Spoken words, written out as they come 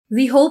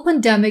The whole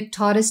pandemic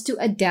taught us to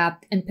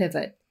adapt and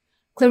pivot.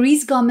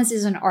 Clarice Gomez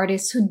is an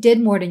artist who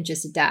did more than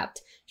just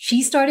adapt.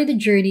 She started a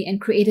journey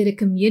and created a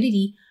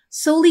community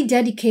solely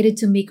dedicated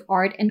to make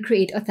art and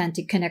create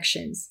authentic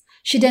connections.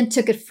 She then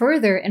took it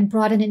further and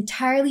brought an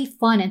entirely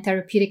fun and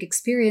therapeutic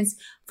experience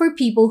for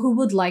people who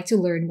would like to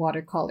learn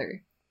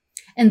watercolor.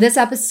 In this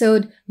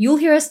episode,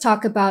 you'll hear us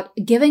talk about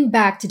giving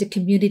back to the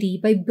community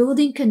by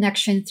building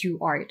connection through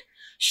art,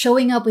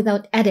 showing up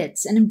without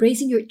edits, and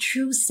embracing your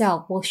true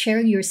self while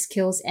sharing your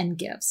skills and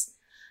gifts.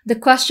 The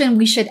question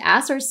we should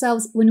ask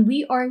ourselves when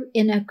we are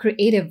in a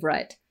creative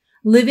rut,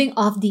 living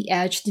off the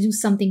edge to do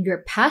something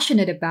you're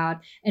passionate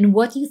about and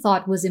what you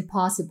thought was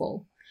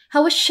impossible.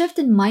 How a shift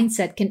in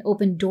mindset can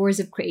open doors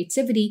of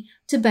creativity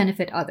to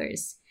benefit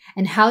others,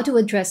 and how to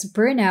address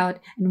burnout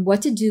and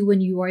what to do when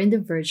you are in the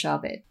verge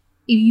of it.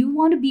 If you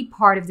want to be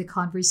part of the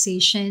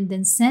conversation,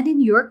 then send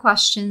in your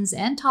questions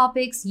and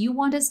topics you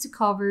want us to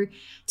cover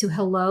to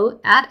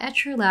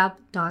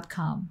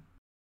hello@etcherlab.com.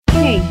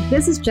 Hey,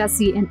 this is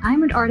Jessie, and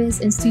I'm an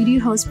artist and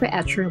studio host for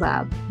Etcher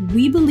Lab.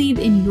 We believe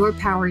in your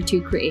power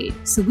to create,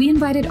 so we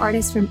invited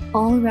artists from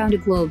all around the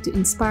globe to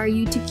inspire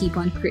you to keep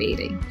on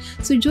creating.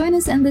 So join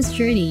us in this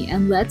journey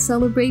and let's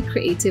celebrate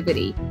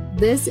creativity.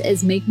 This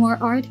is Make More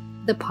Art,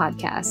 the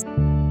podcast.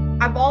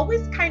 I've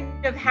always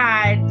kind of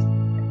had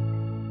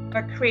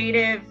a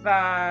creative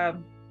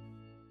bug,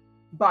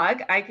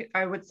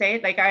 I would say.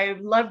 Like, I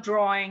love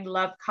drawing,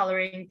 love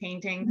coloring,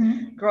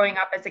 painting, growing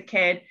up as a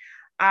kid.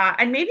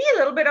 And maybe a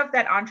little bit of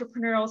that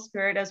entrepreneurial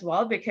spirit as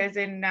well, because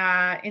in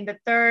the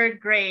third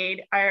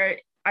grade, I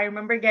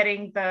remember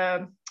getting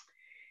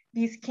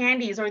these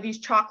candies or these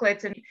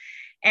chocolates,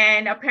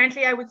 and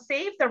apparently I would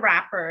save the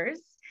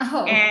wrappers.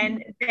 Oh.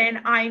 And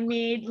then I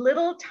made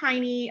little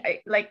tiny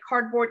like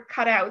cardboard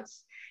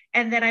cutouts,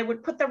 and then I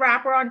would put the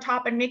wrapper on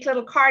top and make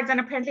little cards. And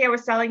apparently I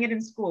was selling it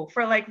in school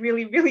for like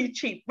really, really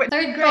cheap. But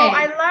third grade. So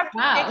I loved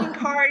making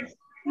cards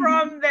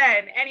from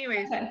then.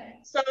 Anyways,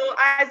 so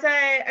as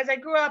I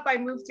grew up, I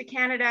moved to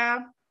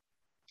Canada.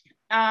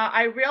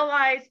 I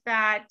realized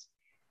that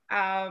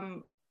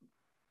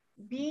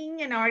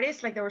being an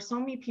artist, like, there were so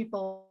many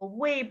people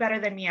way better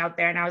than me out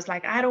there. And I was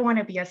like, I don't want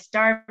to be a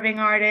starving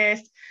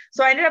artist.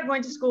 So I ended up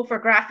going to school for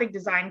graphic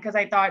design because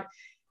I thought,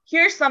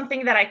 here's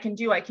something that I can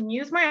do. I can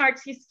use my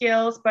artsy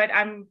skills, but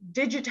I'm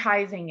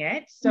digitizing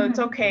it. So it's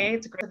okay.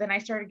 It's great. So then I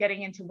started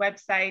getting into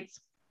websites.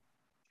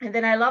 And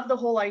then I love the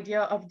whole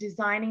idea of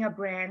designing a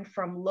brand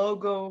from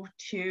logo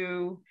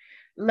to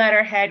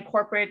letterhead,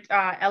 corporate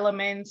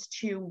elements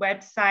to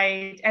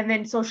website, and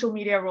then social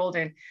media rolled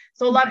in.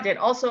 So loved it.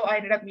 Also, I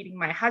ended up meeting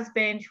my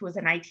husband, who was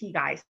an IT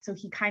guy. So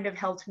he kind of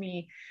helped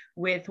me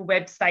with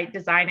website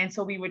design. And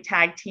so we would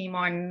tag team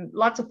on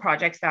lots of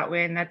projects that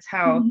way. And that's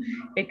how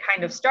it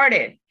kind of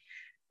started.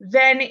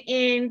 Then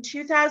in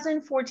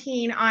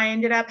 2014, I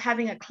ended up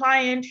having a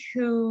client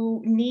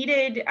who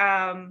needed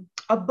a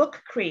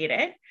book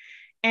created.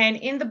 And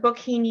in the book,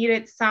 he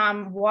needed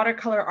some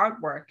watercolor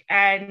artwork.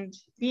 And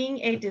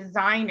being a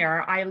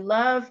designer, I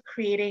love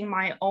creating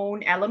my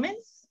own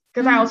elements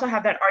because I also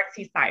have that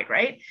artsy side,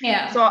 right?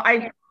 Yeah. So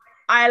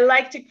I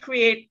like to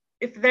create,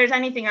 if there's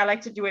anything, I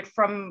like to do it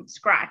from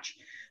scratch.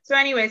 So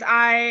anyways,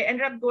 I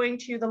ended up going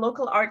to the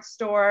local art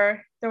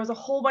store. There was a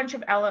whole bunch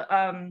of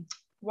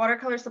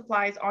watercolor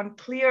supplies on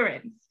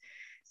clearance.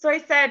 So I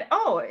said,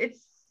 oh,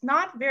 it's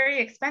not very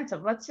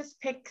expensive. Let's just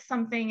pick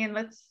something and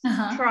let's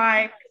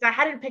try. Because I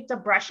hadn't picked a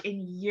brush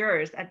in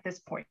years at this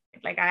point.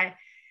 Like, I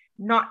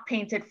not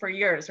painted for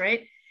years,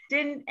 right?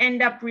 Didn't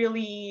end up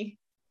really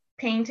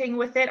painting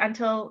with it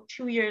until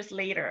 2 years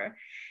later.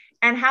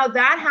 And how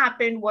that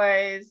happened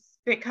was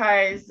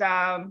because,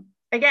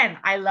 again,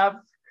 I love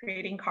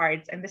creating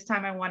cards. And this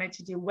time I wanted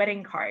to do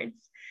wedding cards.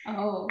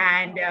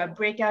 And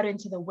break out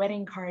into the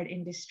wedding card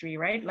industry,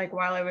 right? Like,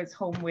 while I was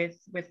home with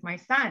my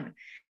son.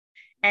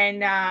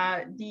 And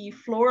the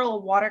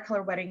floral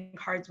watercolor wedding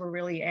cards were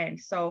really in.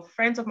 So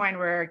friends of mine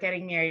were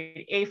getting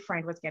married. A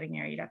friend was getting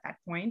married at that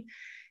point.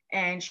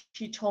 And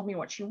she told me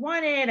what she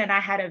wanted. And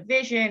I had a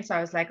vision. So I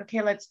was like,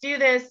 okay, let's do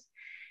this.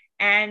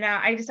 And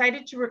I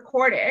decided to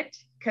record it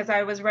because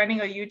I was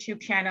running a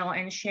YouTube channel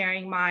and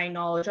sharing my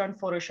knowledge on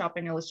Photoshop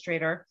and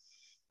Illustrator,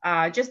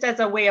 just as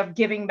a way of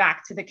giving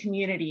back to the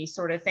community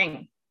sort of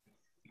thing,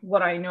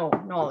 what I know,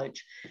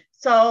 knowledge.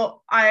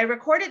 So I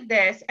recorded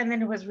this, and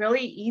then it was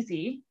really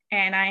easy.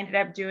 And I ended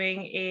up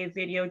doing a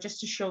video just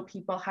to show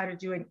people how to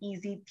do an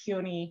easy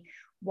peony,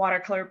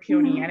 watercolor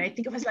peony. And I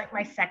think it was like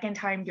my second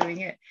time doing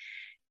it,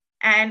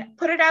 and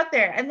put it out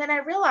there. And then I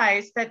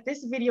realized that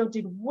this video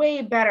did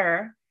way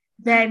better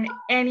than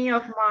any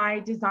of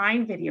my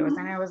design videos.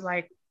 And I was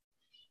like,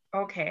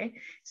 okay.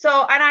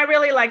 So, and I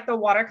really liked the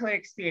watercolor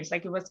experience.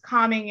 Like, it was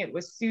calming, it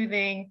was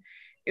soothing.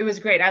 It was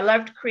great. I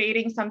loved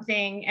creating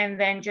something and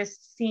then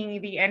just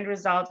seeing the end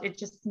result. It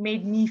just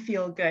made me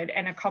feel good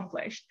and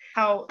accomplished.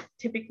 How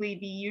typically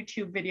the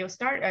YouTube video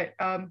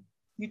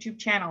YouTube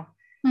channel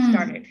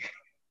started.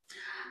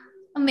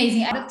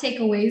 Amazing. I have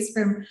takeaways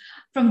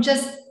from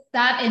just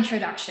that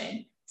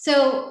introduction.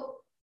 So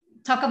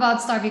talk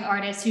about starving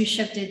artists who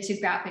shifted to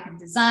graphic and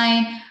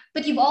design,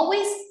 but you've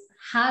always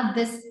have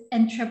this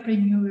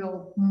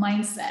entrepreneurial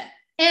mindset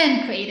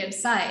and creative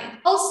side.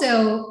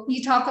 Also,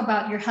 you talk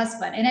about your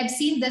husband, and I've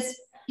seen this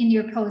in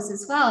your posts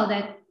as well,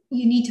 that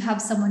you need to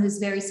have someone who's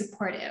very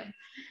supportive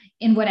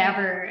in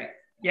whatever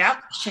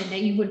passion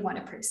that you would want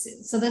to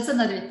pursue. So that's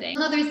another thing.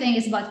 Another thing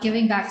is about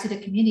giving back to the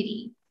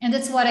community. And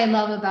that's what I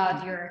love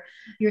about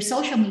your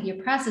social media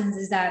presence,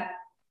 is that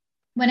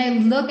when I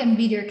look and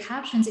read your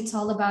captions, it's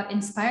all about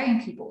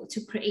inspiring people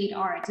to create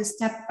art, to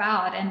step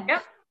out and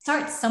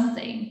start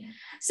something.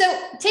 So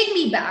take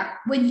me back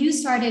when you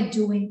started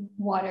doing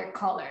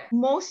watercolor.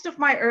 Most of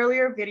my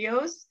earlier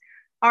videos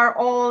are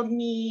all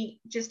me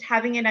just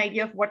having an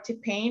idea of what to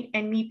paint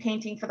and me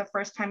painting for the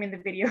first time in the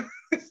video.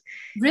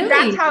 Really?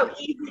 That's how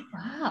easy.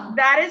 Wow.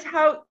 That is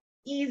how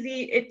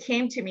easy it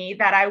came to me,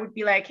 that I would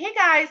be like, hey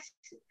guys,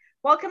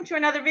 welcome to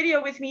another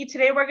video with me.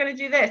 Today we're going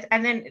to do this.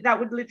 And then that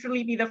would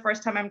literally be the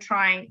first time I'm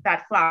trying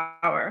that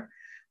flower.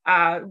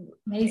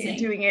 Amazing.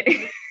 Doing it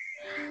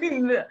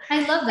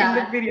I love that.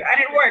 In the video,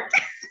 and it worked.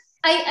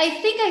 I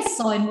think I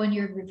saw in one of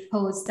your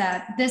posts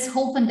that this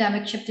whole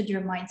pandemic shifted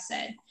your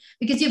mindset,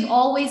 because you've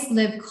always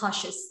lived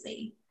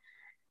cautiously.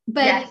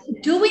 But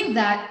doing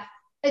that,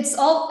 it's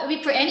all, I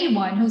mean, for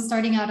anyone who's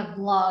starting out a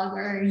blog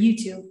or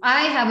YouTube,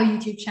 I have a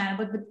YouTube channel,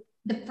 but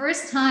the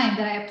first time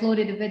that I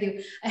uploaded a video,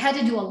 I had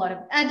to do a lot of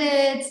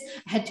edits,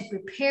 I had to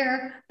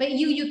prepare, but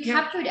you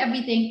captured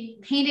everything,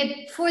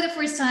 painted for the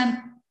first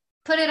time,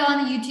 put it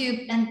on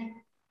YouTube, and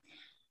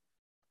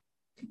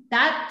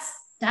that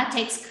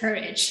takes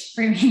courage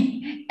for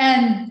me.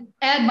 And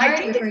I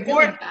admire you for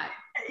doing that.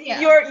 Yeah.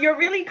 You're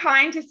really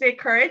kind to say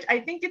courage. I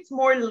think it's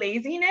more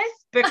laziness,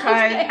 because,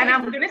 and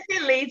I'm going to say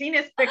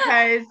laziness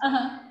because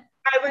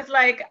I was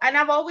like, and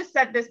I've always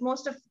said this,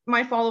 most of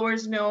my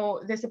followers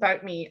know this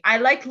about me. I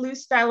like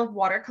loose style of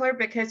watercolor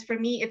because for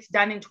me, it's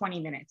done in 20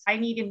 minutes. I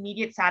need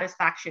immediate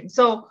satisfaction.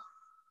 So,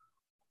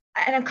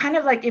 and I'm kind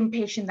of like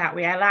impatient that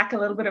way. I lack a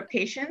little bit of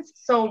patience.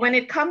 So when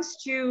it comes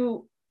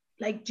to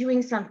like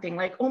doing something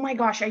like, oh my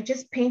gosh, I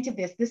just painted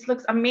this. This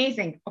looks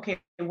amazing. Okay,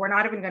 we're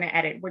not even going to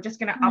edit. We're just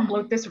going to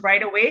upload this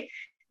right away.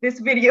 This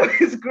video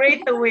is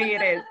great the way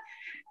it is.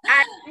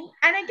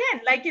 And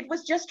again, like it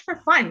was just for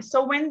fun.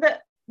 So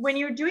when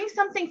you're doing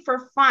something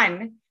for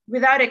fun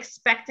without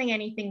expecting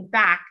anything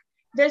back,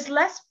 there's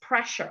less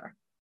pressure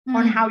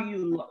on how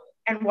you look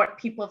and what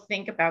people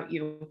think about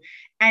you.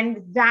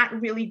 And that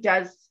really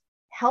does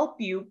help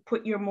you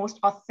put your most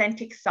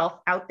authentic self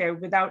out there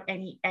without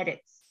any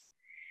edits.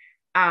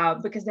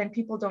 Because then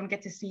people don't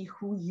get to see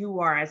who you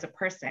are as a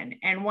person.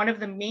 And one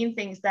of the main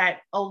things that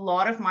a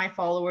lot of my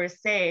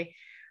followers say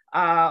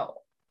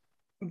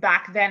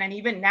back then and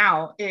even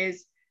now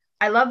is,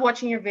 I love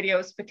watching your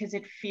videos because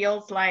it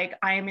feels like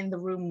I am in the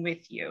room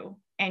with you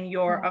and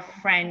you're a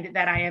friend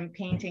that I am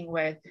painting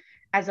with,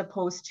 as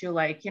opposed to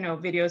like, you know,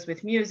 videos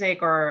with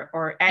music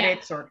or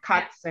edits or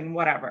cuts and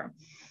whatever.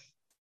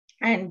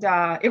 And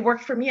it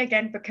worked for me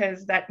again,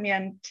 because that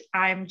meant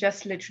I'm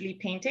just literally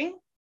painting,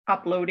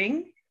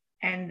 uploading,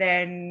 and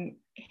then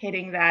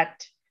hitting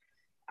that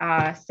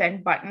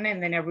send button,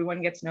 and then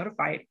everyone gets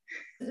notified.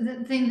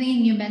 The thing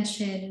you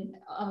mentioned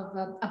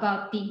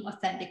about being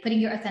authentic, putting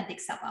your authentic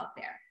self out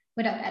there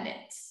without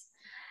edits.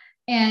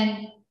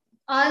 And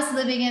us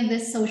living in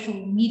this social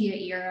media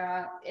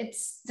era,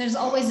 there's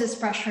always this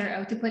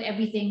pressure to put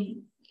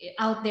everything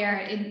out there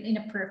in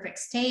a perfect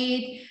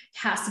state. It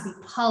has to be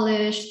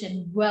polished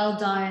and well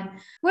done.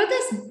 Where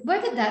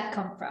did that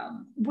come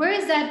from? Where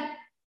is that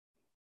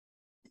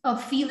a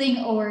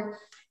feeling or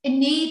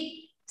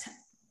innate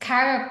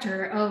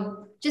character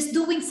of just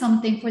doing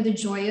something for the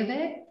joy of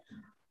it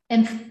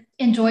and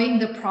enjoying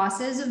the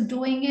process of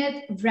doing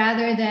it,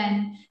 rather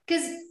than,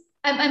 because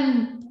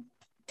I'm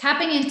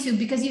tapping into,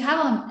 because you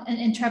have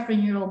an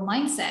entrepreneurial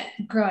mindset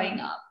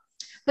growing up,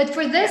 but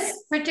for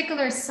this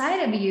particular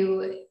side of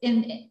you,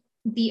 in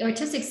the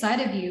artistic side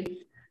of you,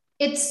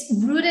 it's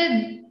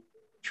rooted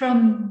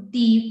from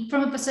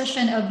a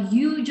position of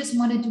you just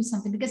want to do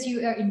something because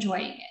you are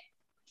enjoying it.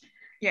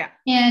 Yeah.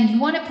 And you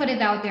want to put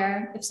it out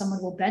there. If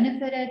someone will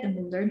benefit it and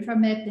will learn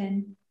from it,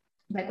 then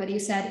like what you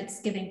said, it's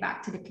giving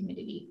back to the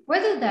community. Where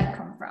did that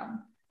come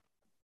from?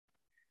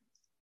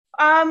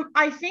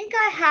 I think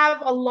I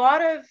have a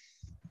lot of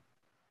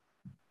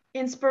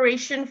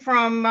inspiration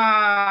from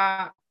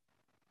a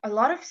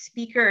lot of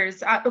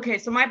speakers. Okay,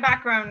 so my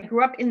background, I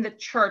grew up in the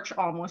church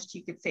almost,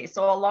 you could say.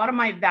 So a lot of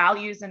my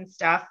values and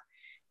stuff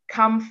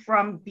come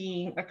from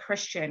being a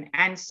Christian.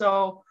 And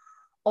so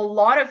a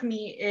lot of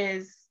me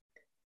is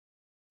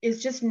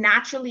just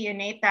naturally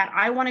innate that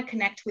I want to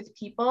connect with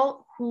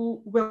people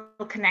who will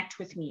connect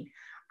with me.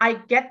 I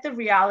get the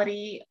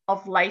reality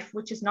of life,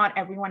 which is not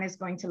everyone is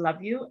going to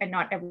love you and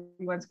not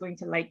everyone's going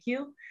to like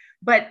you,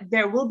 but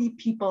there will be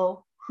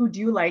people who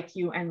do like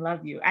you and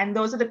love you. And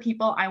those are the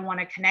people I want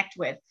to connect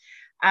with,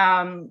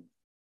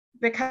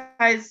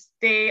 because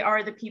they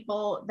are the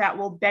people that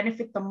will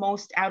benefit the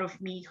most out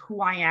of me,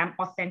 who I am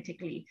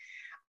authentically.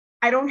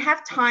 I don't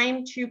have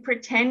time to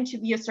pretend to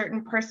be a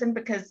certain person,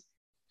 because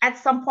at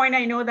some point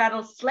I know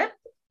that'll slip,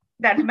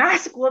 that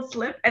mask will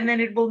slip, and then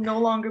it will no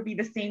longer be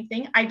the same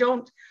thing. I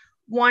don't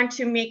want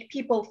to make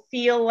people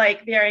feel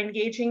like they're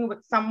engaging with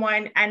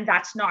someone, and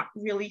that's not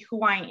really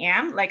who I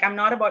am. Like, I'm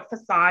not about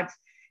facades.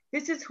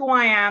 This is who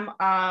I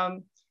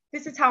am.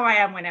 This is how I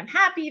am when I'm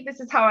happy. This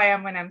is how I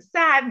am when I'm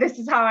sad. This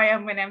is how I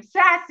am when I'm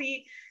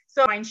sassy.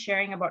 So I'm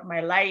sharing about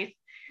my life.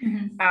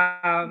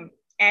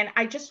 And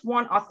I just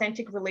want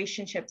authentic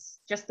relationships,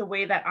 just the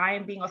way that I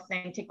am being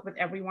authentic with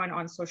everyone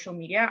on social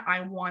media.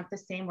 I want the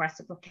same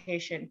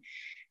reciprocation.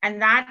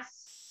 And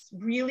that's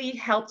really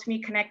helped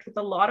me connect with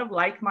a lot of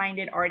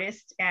like-minded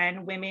artists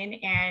and women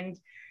and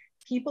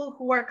people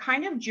who are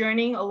kind of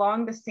journeying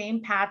along the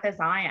same path as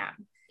I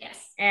am. Yes.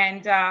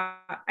 And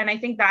I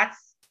think that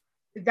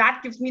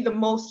gives me the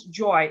most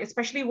joy,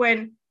 especially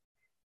when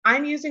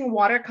I'm using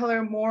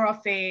watercolor more of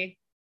a,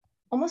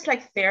 almost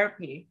like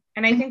therapy.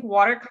 And I think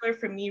watercolor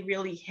for me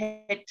really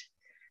hit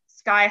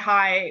sky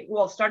high.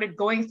 Well, started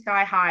going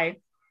sky high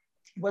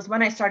was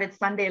when I started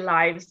Sunday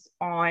Lives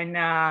on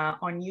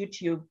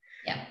YouTube.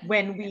 Yeah.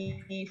 When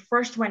we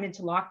first went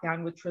into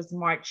lockdown, which was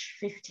March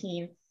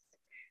 15th,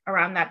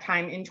 around that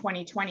time in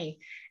 2020.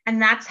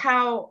 And that's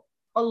how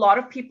a lot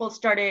of people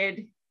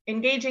started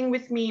engaging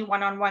with me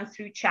one-on-one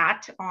through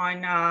chat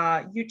on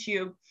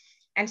YouTube,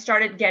 and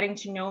started getting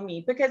to know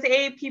me because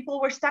people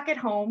were stuck at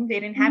home. They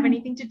didn't have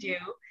anything to do.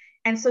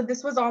 And so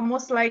this was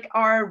almost like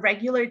our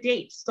regular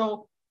date.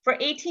 So for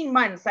 18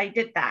 months, I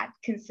did that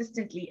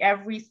consistently.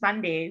 Every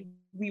Sunday,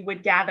 we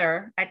would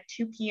gather at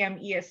 2 p.m.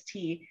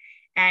 EST.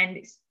 And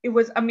it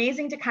was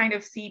amazing to kind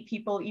of see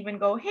people even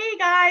go, hey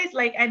guys,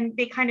 like, and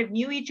they kind of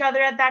knew each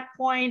other at that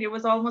point. It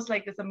was almost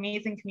like this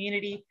amazing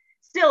community,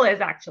 still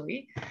is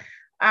actually.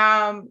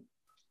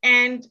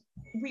 And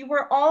we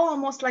were all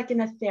almost like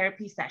in a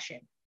therapy session.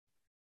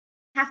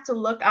 Have to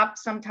look up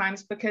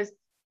sometimes because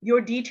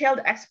your detailed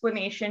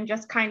explanation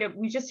just kind of,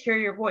 we just hear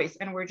your voice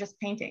and we're just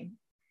painting.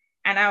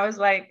 And I was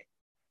like,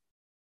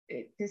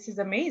 this is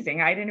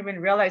amazing. I didn't even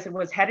realize it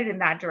was headed in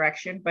that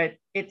direction, but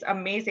it's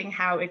amazing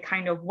how it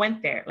kind of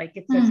went there. Like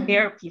it's a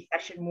therapy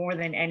session more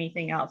than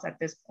anything else at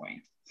this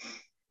point.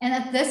 And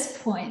at this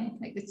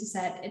point, like you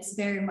said, it's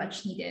very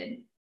much needed.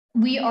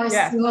 We are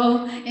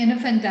still in a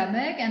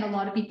pandemic and a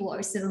lot of people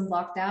are still in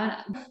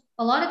lockdown.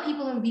 A lot of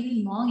people are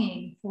really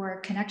longing for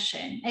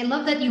connection. I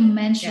love that you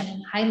mentioned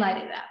and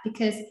highlighted that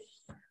because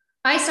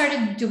I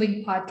started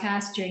doing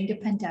podcasts during the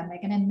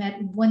pandemic and I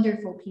met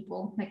wonderful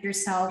people like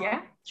yourself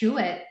through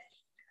it.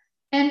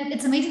 And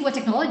it's amazing what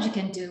technology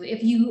can do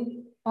if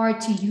you are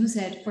to use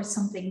it for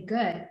something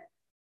good.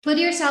 Put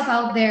yourself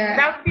out there.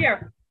 Without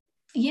fear.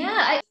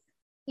 Yeah.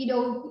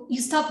 You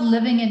stop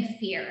living in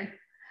fear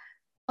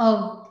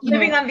of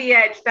living on the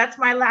edge. That's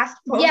my last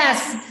post.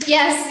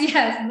 Yes,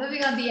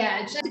 living on the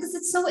edge, because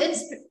it's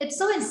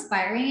so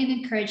inspiring and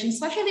encouraging,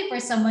 especially for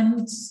someone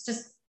who's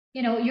just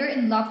you're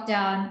in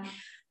lockdown.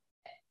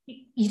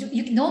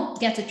 You don't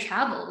get to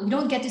travel, you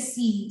don't get to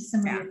see some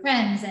of your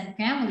friends and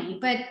family,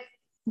 but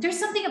there's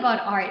something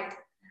about art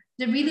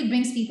that really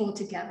brings people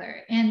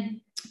together,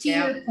 and to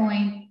your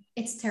point,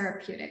 it's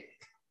therapeutic.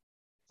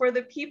 For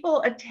the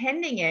people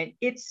attending it,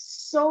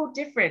 it's so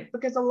different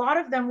because a lot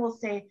of them will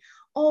say,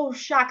 oh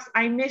shucks,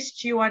 I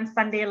missed you on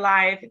Sunday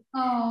Live.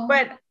 Oh.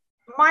 But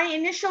my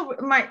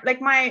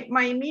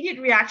immediate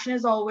reaction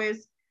is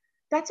always,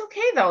 that's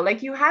okay though.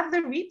 Like you have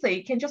the replay,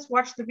 you can just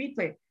watch the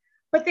replay.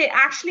 But they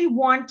actually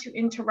want to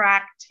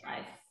interact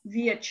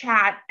via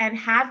chat and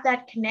have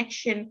that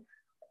connection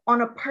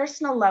on a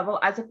personal level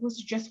as opposed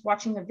to just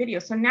watching the video.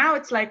 So now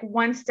it's like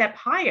one step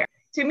higher.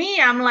 To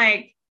me, I'm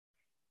like,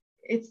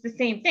 it's the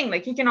same thing.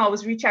 Like you can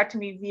always reach out to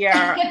me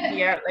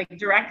via like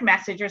direct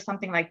message or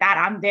something like that.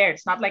 I'm there.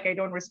 It's not like I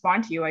don't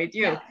respond to you. I do.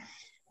 Yeah.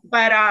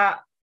 But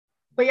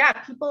yeah,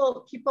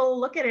 people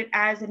look at it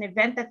as an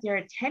event that they're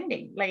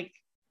attending. Like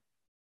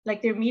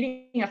they're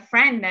meeting a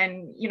friend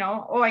and,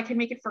 oh, I can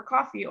make it for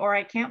coffee or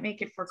I can't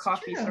make it for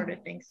coffee sort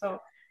of thing. So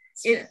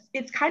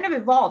it's kind of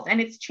evolved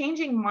and it's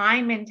changing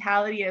my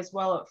mentality as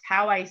well of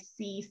how I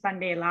see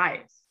Sunday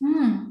Lives.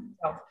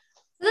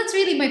 So that's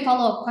really my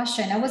follow-up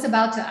question. I was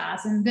about to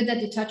ask, and good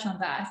that you touch on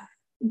that.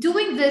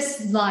 Doing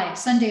this live,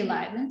 Sunday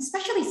Live, and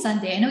especially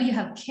Sunday, I know you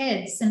have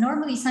kids, and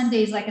normally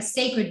Sunday is like a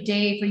sacred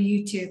day for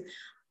you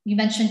you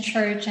mentioned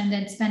church and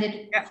then spend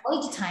it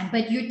quality time,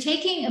 but you're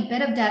taking a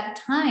bit of that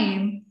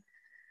time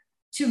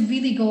to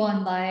really go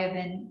on live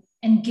and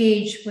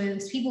engage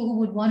with people who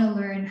would want to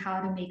learn how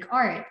to make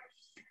art.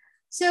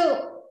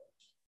 So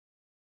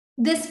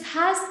this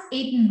past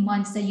 18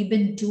 months that you've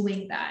been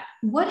doing that,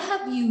 what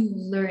have you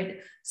learned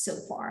so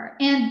far?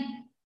 And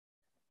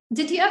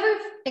did you ever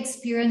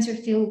experience or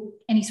feel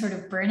any sort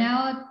of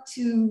burnout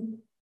to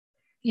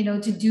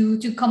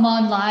come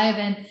on live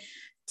and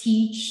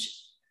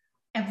teach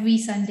every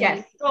Sunday?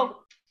 Yes. So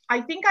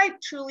I think I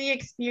truly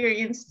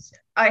experienced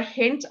a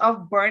hint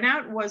of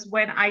burnout was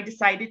when I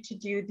decided to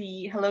do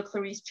the Hello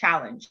Clarice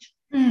challenge.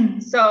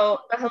 So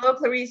the Hello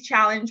Clarice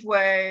challenge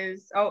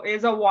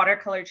is a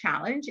watercolor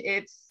challenge.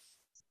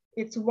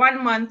 It's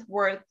 1 month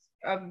worth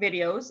of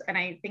videos. And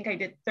I think I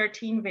did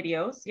 13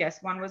 videos. Yes,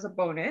 one was a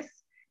bonus,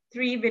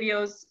 3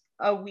 videos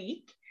a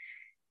week.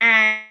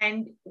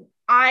 And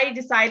I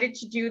decided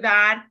to do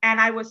that.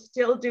 And I was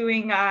still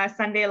doing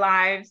Sunday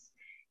lives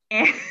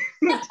and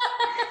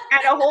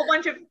and a whole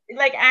bunch of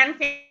like, and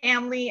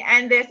family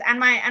and this, and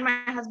my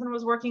husband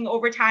was working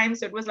overtime.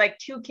 So it was like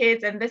 2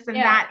 kids and this and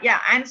that. Yeah.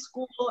 And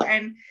school.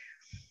 And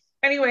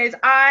anyways,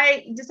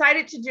 I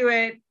decided to do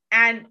it.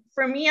 And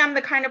for me, I'm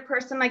the kind of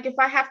person, like if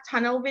I have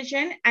tunnel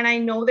vision and I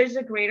know there's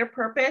a greater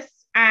purpose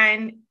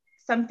and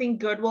something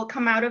good will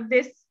come out of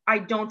this, I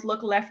don't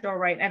look left or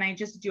right. And I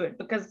just do it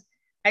because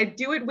I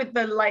do it with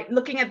the light,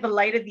 looking at the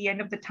light at the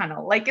end of the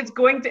tunnel. Like it's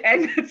going to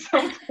end at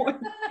some point.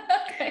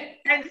 Okay.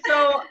 And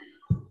so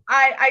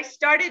I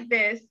started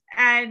this,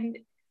 and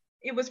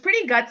it was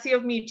pretty gutsy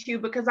of me too,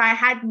 because I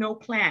had no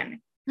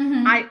plan.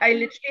 Mm-hmm. I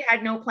literally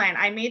had no plan.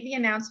 I made the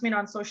announcement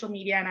on social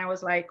media and I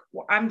was like,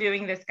 well, I'm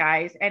doing this,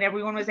 guys. And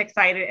everyone was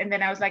excited. And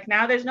then I was like,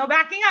 now there's no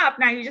backing up.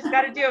 Now you just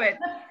got to do it.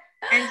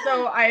 And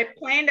so I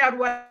planned out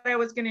what I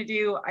was going to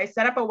do. I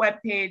set up a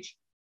web page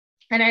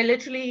and I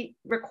literally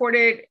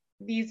recorded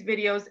these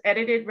videos,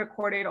 edited,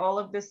 recorded all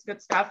of this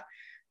good stuff.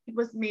 It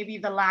was maybe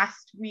the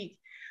last week.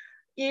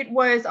 It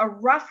was a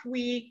rough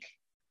week.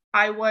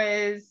 I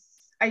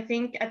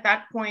think at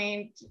that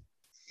point,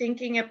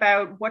 thinking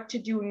about what to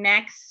do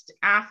next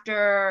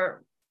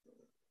after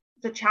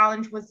the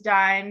challenge was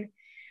done.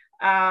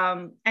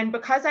 And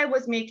because I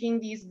was making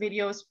these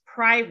videos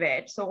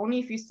private, so only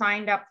if you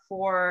signed up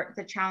for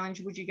the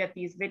challenge would you get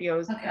these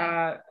videos.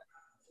 Okay.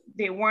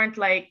 They weren't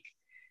like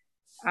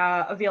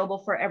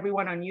available for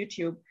everyone on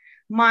YouTube.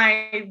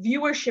 My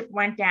viewership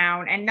went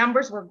down and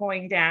numbers were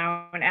going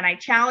down. And I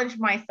challenged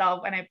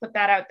myself, and I put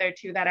that out there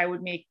too, that I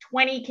would make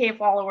 20K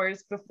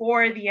followers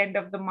before the end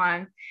of the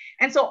month.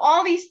 And so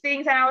all these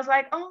things, and I was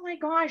like, oh my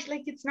gosh,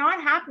 like it's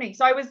not happening.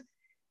 So I was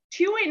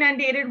too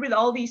inundated with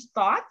all these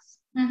thoughts.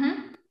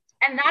 Mm-hmm.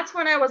 And that's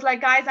when I was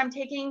like, guys, I'm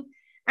taking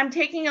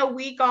a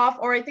week off,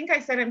 or I think I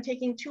said I'm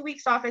taking 2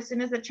 weeks off as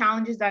soon as the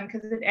challenge is done,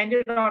 because it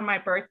ended on my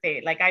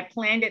birthday. Like I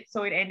planned it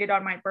so it ended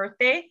on my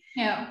birthday.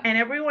 Yeah. And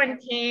everyone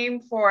came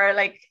for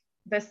like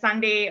the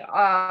Sunday,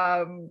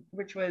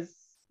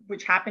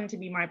 which happened to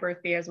be my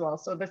birthday as well.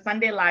 So the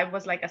Sunday live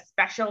was like a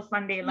special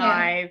Sunday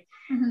live.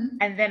 Yeah. Mm-hmm.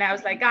 And then I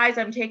was like, guys,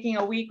 I'm taking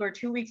a week or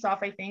 2 weeks off,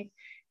 I think.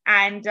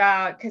 And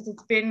because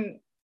it's been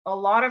a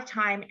lot of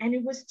time, and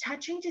it was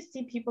touching to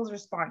see people's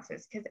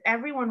responses, because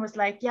everyone was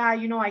like, yeah,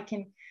 you know,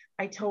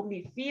 I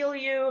totally feel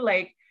you.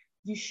 Like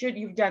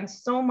you've done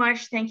so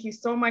much. Thank you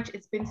so much.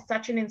 It's been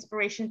such an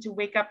inspiration to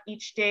wake up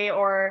each day,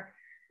 or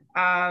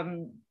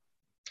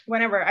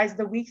whenever, as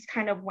the weeks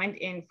kind of went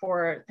in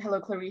for Hello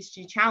Clarice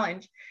G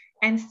Challenge,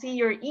 and see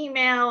your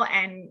email,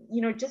 and,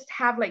 you know, just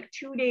have like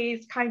 2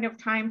 days kind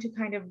of time to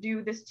kind of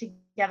do this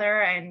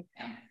together. And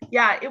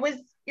yeah, it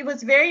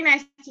was very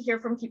nice to hear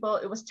from people.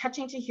 It was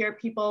touching to hear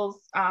people's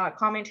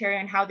commentary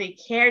on how they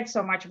cared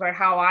so much about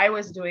how I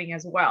was doing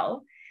as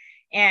well.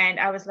 And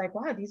I was like,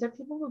 wow, these are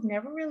people who've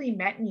never really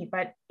met me,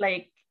 but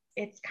like,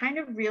 it's kind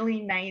of really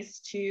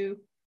nice to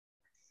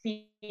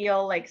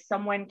feel like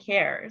someone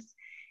cares.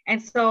 And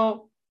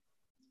so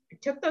I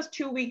took those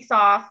 2 weeks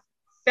off,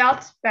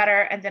 felt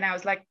better. And then I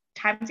was like,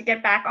 time to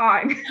get back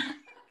on.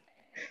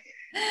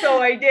 So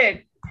I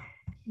did.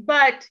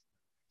 But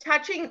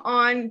touching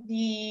on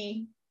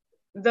the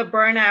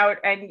burnout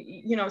and,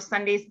 you know,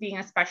 Sundays being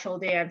a special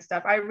day and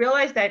stuff, I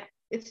realized that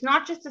it's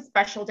not just a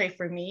special day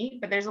for me,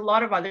 but there's a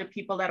lot of other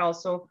people that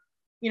also,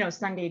 you know,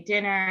 Sunday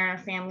dinner,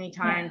 family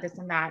time, this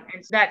and that.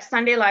 And so that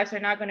Sunday lives are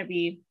not going to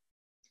be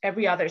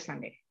every other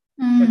Sunday.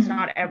 So it's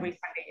not every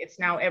Sunday. It's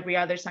now every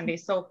other Sunday.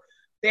 So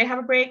they have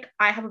a break,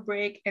 I have a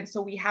break. And so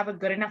we have a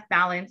good enough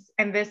balance.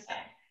 And there's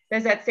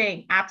that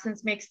saying,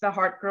 absence makes the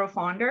heart grow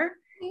fonder.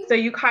 So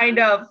you kind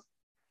of,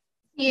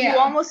 you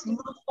almost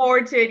look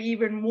forward to it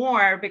even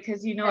more,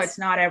 because you know it's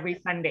not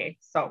every Sunday.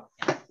 So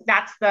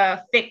that's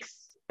the fix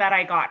that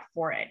I got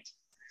for it.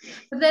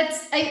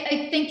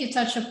 I think you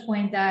touched a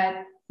point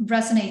that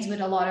resonates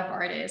with a lot of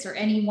artists or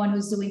anyone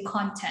who's doing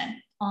content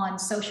on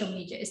social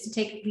media, is to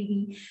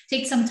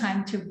take some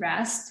time to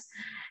rest.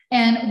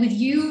 And with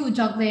you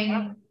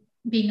juggling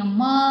being a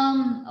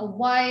mom, a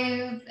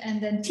wife,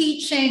 and then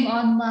teaching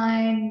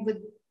online with,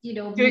 you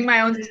know, doing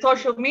my own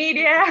social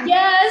media.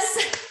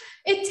 Yes,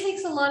 it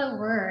takes a lot of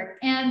work.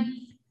 And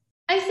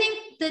I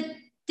think that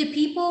the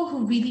people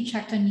who really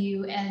checked on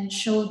you and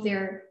showed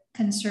their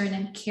concern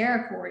and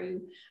care for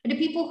you are the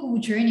people who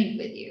journeyed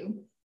with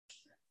you,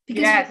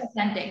 because you're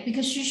authentic,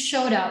 because you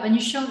showed up, and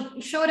you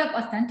showed up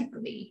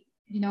authentically.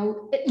 You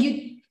know,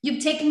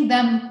 you've taken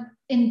them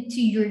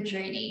into your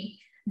journey.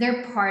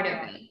 They're part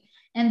of it.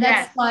 And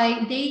that's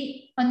why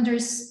they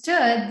understood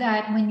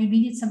that when you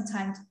needed some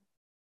time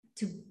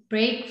to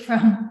break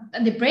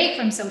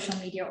from social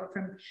media or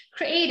from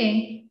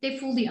creating, they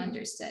fully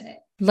understood it.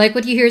 Like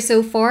what you hear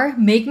so far,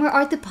 Make More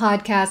Art the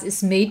podcast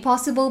is made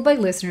possible by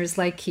listeners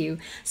like you.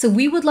 So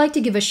we would like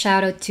to give a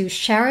shout out to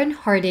Sharon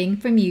Harding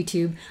from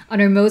YouTube on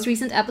our most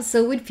recent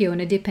episode with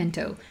Fiona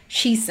DePinto.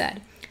 She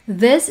said,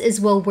 "This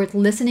is well worth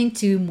listening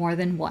to more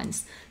than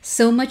once.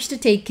 So much to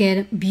take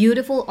in,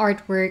 beautiful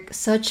artwork,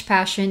 such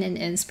passion and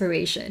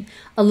inspiration.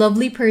 A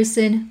lovely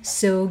person,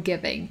 so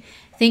giving.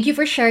 Thank you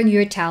for sharing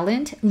your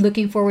talent.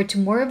 Looking forward to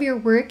more of your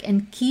work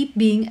and keep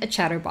being a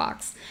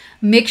chatterbox.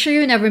 Make sure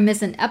you never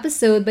miss an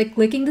episode by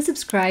clicking the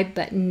subscribe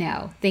button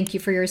now. Thank you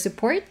for your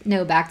support.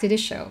 Now back to the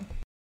show.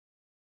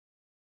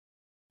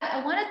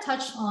 I want to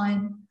touch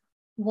on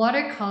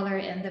watercolor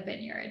in the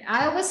vineyard.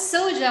 I was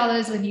so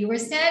jealous when you were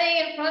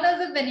standing in front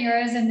of the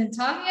vineyards and then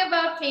talking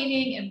about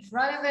painting in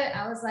front of it.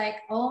 I was like,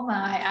 oh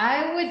my,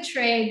 I would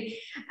trade,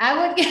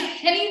 I would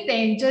get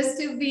anything just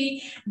to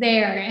be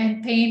there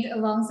and paint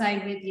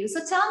alongside with you. So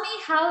tell me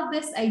how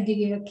this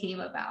idea came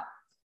about.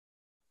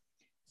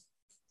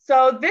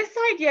 So this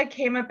idea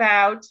came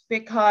about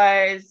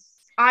because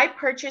I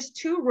purchased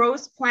 2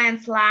 rose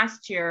plants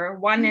last year.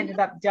 One ended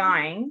up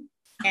dying.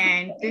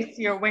 And this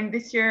year, when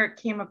this year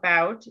came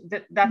about,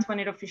 that's when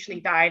it officially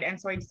died. And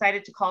so I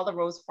decided to call the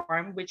Rose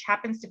Farm, which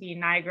happens to be in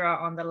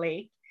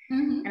Niagara-on-the-Lake.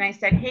 Mm-hmm. And I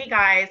said, hey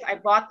guys, I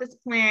bought this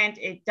plant.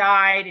 It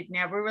died. It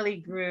never really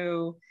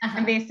grew. Uh-huh.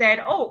 And they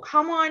said, oh,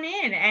 come on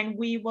in and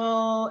we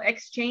will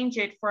exchange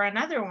it for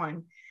another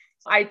one.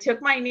 So I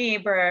took my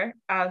neighbor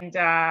and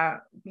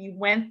we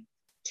went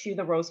to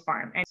the Rose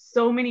Farm, and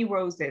so many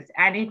roses,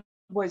 and it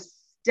was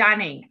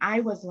stunning.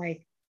 I was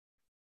like,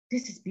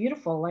 this is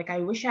beautiful. Like, I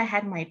wish I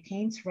had my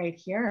paints right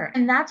here.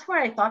 And that's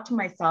where I thought to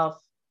myself,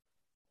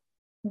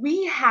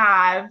 we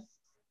have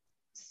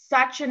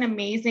such an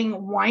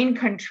amazing wine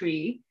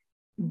country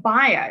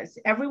by us.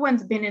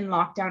 Everyone's been in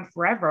lockdown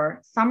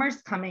forever.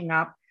 Summer's coming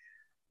up.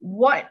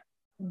 What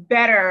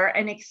better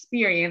an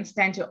experience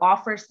than to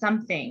offer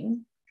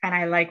something? And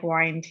I like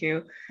wine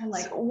too.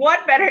 So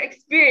what better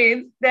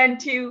experience than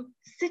to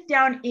sit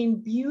down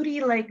in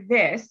beauty like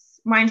this?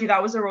 Mind you,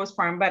 that was a Rose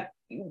Farm, but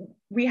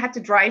we had to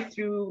drive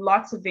through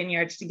lots of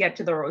vineyards to get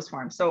to the Rose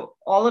Farm. So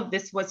all of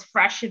this was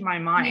fresh in my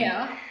mind.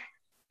 Yeah.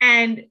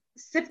 And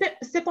sip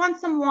on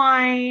some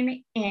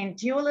wine and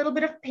do a little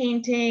bit of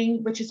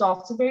painting, which is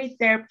also very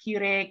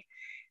therapeutic.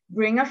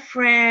 Bring a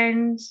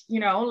friend,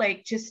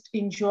 like just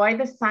enjoy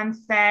the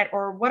sunset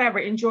or whatever,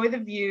 enjoy the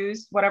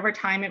views, whatever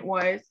time it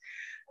was,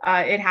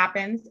 it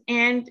happens,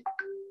 and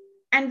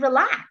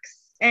relax.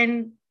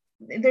 And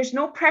there's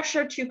no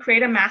pressure to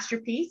create a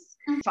masterpiece.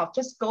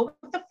 Just go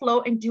with the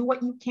flow and do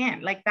what you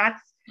can. Like that's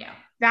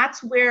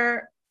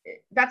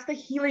the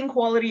healing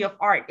quality of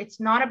art. It's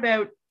not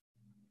about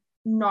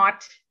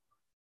not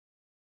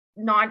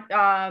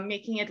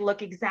making it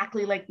look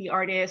exactly like the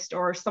artist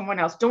or someone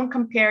else. Don't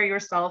compare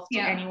yourself to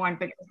anyone,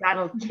 because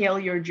that'll kill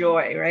your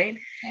joy, right?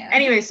 Yeah.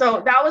 Anyway,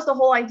 so that was the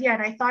whole idea.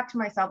 And I thought to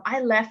myself,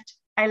 I left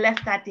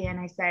that day and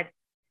I said,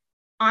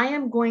 I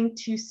am going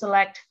to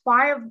select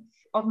 5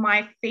 of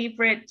my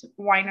favorite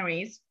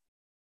wineries,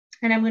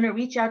 and I'm going to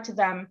reach out to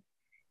them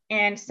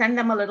and send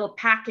them a little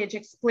package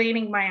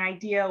explaining my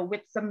idea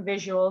with some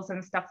visuals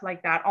and stuff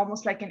like that,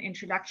 almost like an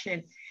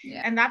introduction.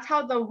 Yeah. And that's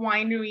how the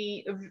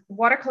winery,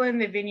 Watercolor in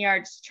the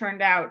Vineyards,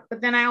 turned out. But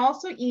then I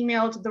also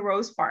emailed the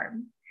Rose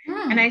Farm.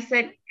 And I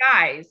said,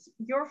 guys,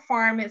 your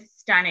farm is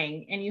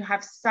stunning and you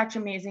have such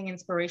amazing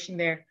inspiration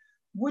there.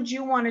 Would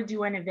you want to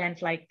do an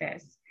event like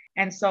this?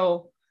 And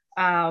so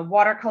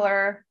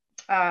watercolor,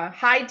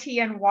 high tea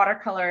and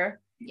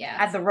watercolor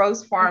at the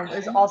Rose Farm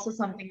is also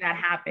something that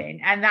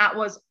happened. And that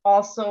was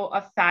also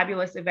a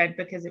fabulous event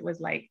because it was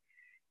like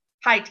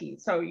high tea.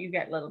 So you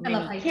get little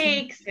mini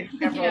cakes and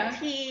several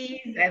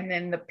teas, and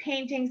then the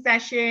painting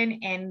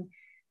session, and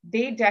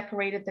they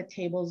decorated the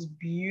tables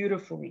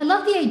beautifully. I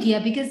love the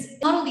idea because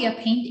it's not only a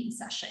painting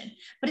session,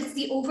 but it's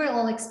the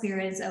overall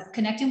experience of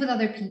connecting with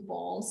other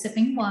people,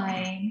 sipping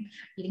wine,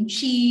 eating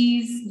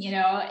cheese,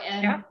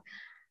 and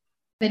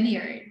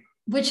vineyard,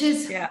 which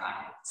is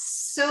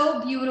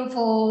so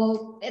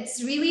beautiful.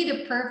 It's really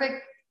the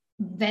perfect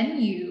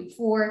venue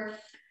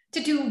to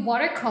do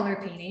watercolor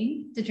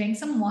painting, to drink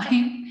some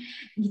wine,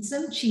 eat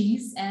some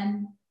cheese,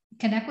 and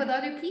connect with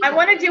other people. I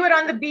want to do it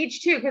on the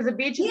beach too, because the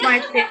beach is my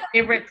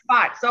favorite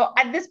spot. So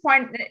at this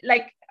point,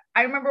 like,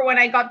 I remember when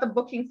I got the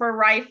booking for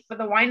Rife for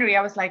the winery,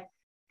 I was like,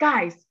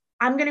 guys,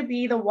 I'm going to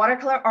be the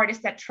watercolor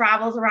artist that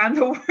travels around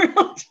the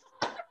world.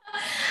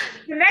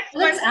 The next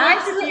one's going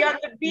to be on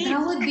the beach.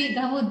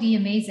 That would be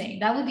amazing.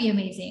 That would be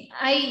amazing.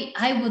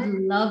 I would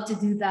love to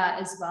do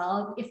that as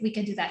well. If we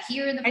can do that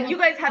here in the Philippines. And you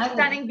guys have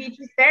stunning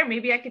beaches there.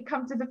 Maybe I could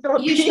come to the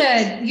Philippines.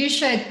 You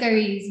should,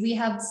 Therese. We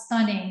have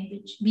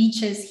stunning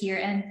beaches here.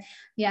 And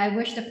I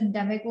wish the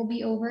pandemic will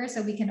be over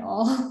so we can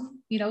all,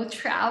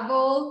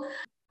 travel.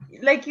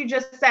 Like you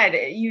just said,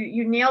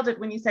 you nailed it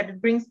when you said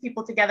it brings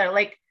people together.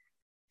 Like,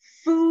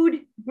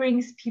 food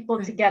brings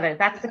people together.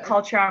 That's the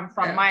culture I'm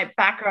from. Yeah. My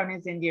background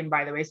is Indian,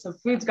 by the way. So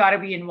food's got to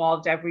be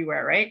involved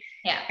everywhere, right?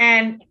 Yeah.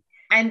 And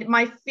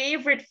my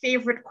favorite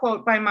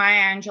quote by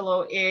Maya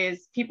Angelou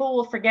is, people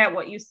will forget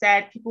what you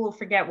said. People will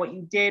forget what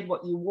you did,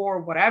 what you wore,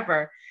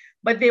 whatever,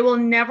 but they will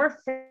never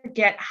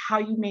forget how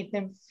you made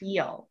them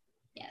feel.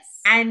 Yes.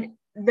 And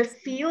the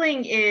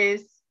feeling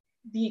is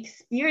the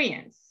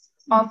experience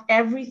of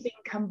everything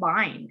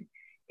combined.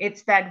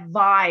 It's that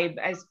vibe,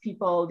 as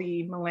people,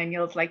 the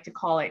millennials like to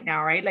call it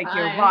now, right? Like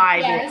your vibe,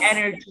 your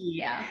energy.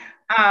 Yeah.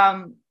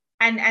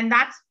 And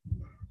that's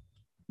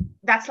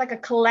that's like a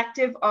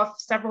collective of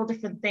several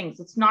different things.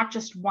 It's not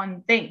just one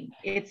thing,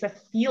 it's a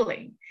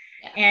feeling.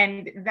 Yeah.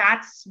 And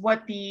that's what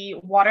the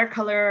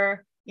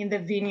watercolor in the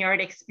vineyard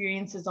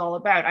experience is all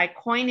about. I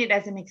coin it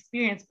as an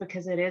experience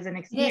because it is an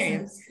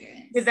experience.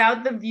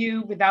 Without the view,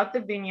 without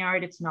the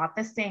vineyard, it's not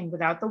the same.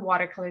 Without the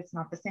watercolor, it's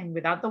not the same.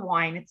 Without the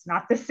wine, it's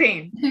not the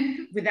same.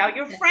 Without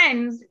your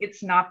friends,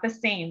 it's not the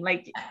same.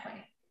 Like,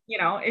 you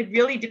know, it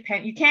really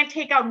depends. You can't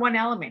take out one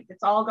element.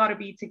 It's all got to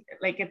be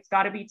it's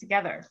got to be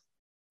together.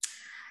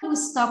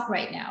 Who's stuck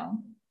right now,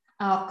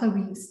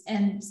 Clarice,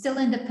 and still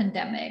in the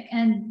pandemic,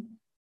 and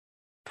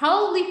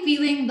probably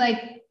feeling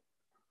like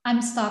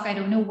I'm stuck, I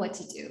don't know what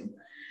to do,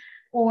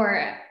 or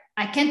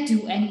I can't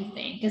do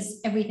anything because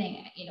everything,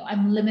 you know,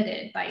 I'm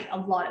limited by a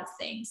lot of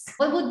things.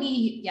 What would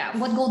be,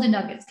 what golden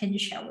nuggets can you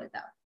share with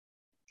them?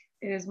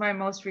 It is my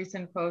most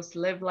recent post,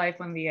 live life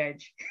on the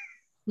edge.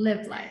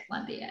 Live life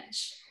on the edge.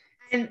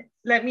 And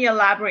let me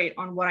elaborate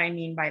on what I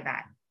mean by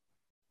that.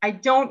 I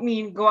don't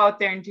mean go out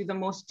there and do the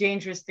most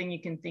dangerous thing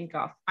you can think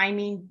of. I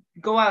mean,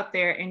 go out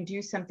there and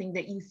do something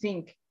that you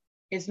think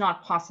is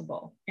not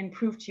possible and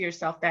prove to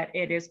yourself that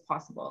it is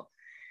possible.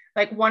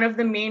 Like, one of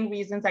the main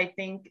reasons I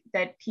think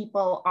that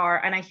people are,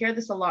 and I hear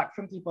this a lot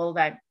from people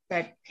that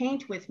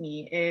paint with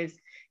me, is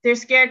they're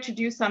scared to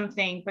do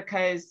something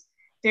because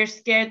they're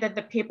scared that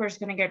the paper is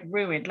going to get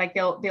ruined. Like,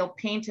 they'll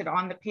paint it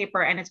on the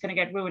paper and it's going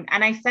to get ruined.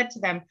 And I said to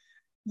them,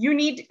 you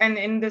need, and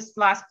in this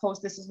last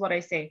post, this is what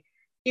I say.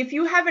 If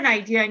you have an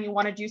idea and you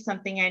want to do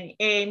something, and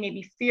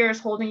maybe fear is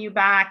holding you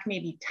back,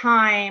 maybe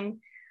time,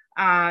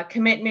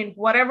 commitment,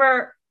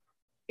 whatever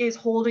is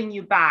holding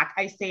you back,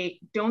 I say,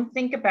 don't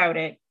think about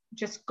it.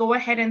 Just go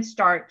ahead and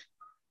start.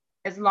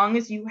 As long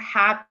as you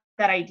have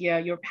that idea,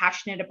 you're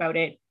passionate about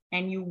it,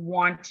 and you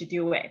want to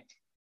do it,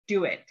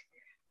 do it.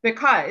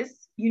 Because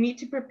you need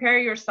to prepare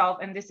yourself,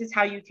 and this is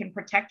how you can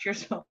protect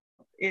yourself,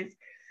 is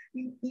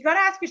you got to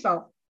ask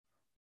yourself,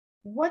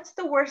 what's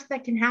the worst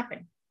that can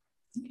happen?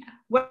 Yeah.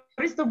 What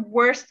is the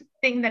worst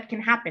thing that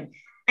can happen?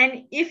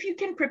 And if you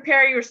can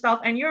prepare yourself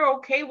and you're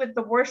okay with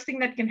the worst thing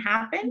that can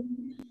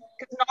happen,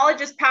 because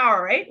knowledge is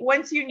power, right?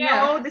 Once you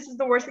know this is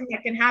the worst thing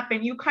that can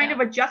happen, you kind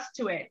of adjust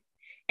to it,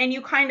 and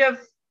you kind of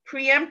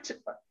preempt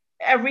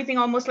everything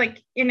almost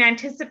like in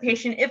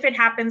anticipation. If it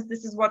happens,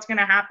 this is what's going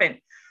to happen.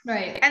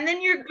 Right. And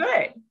then you're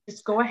good.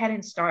 Just go ahead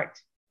and start.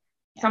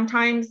 Yeah.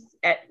 Sometimes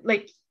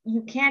like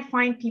you can't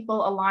find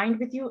people aligned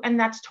with you, and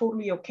that's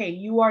totally okay.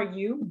 You are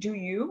you, do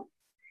you,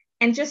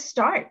 and just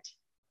start.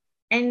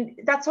 And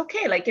that's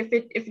okay. Like if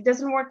it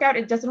doesn't work out,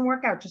 it doesn't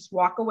work out. Just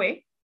walk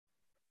away.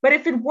 But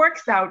if it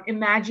works out,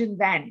 imagine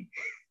then.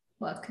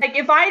 Look. Like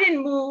if I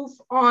didn't move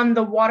on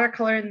the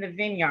watercolor in the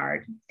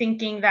vineyard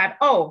thinking that,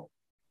 oh,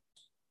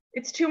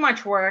 it's too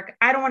much work,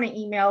 I don't want to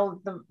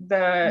email the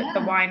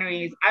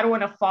wineries, I don't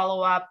want to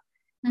follow up,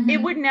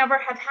 it would never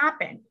have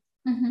happened.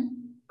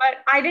 But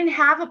I didn't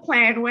have a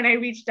plan when I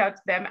reached out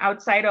to them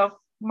outside of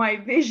my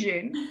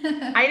vision.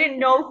 I didn't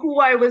know who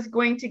I was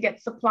going to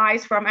get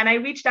supplies from. And I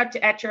reached out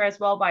to Etcher as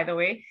well, by the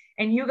way.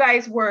 And you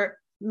guys were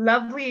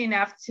lovely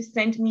enough to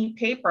send me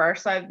paper.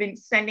 So I've been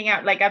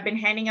I've been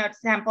handing out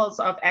samples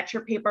of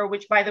Etcher paper,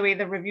 which, by the way,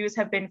 the reviews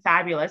have been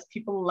fabulous.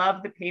 People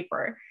love the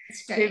paper.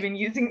 They've been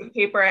using the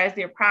paper as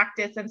their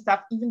practice and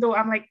stuff, even though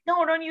I'm like,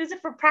 no, don't use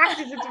it for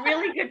practice. It's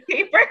really good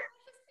paper.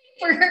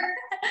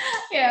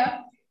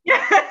 Yeah.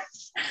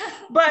 Yes.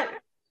 But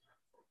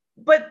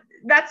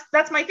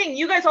that's my thing.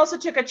 You guys also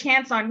took a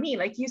chance on me.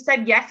 Like, you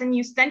said yes, and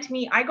you sent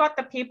me, I got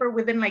the paper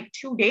within like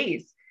 2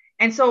 days.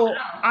 And so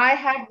I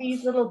have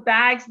these little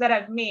bags that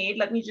I've made.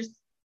 Let me just.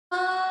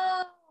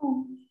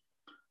 Tote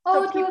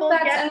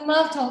bags. I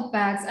love tote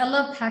bags. I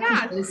love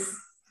packages.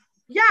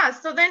 Yeah.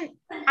 So then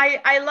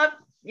I love,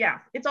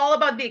 it's all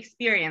about the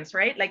experience,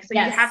 right? Like, so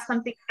you have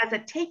something as a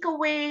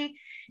takeaway,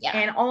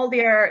 and all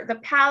the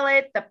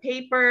palette, the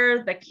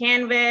paper, the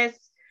canvas,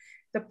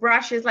 the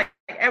brushes, like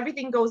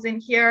everything goes in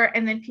here,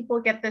 and then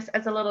people get this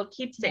as a little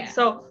keepsake.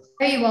 So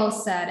very well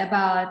said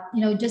about,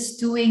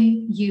 just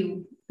doing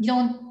you. You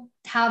don't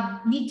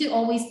need to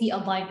always be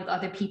aligned with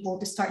other people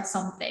to start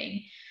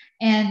something.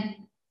 And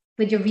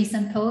with your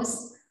recent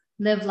post,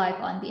 live life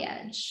on the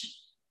edge.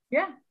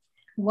 Yeah.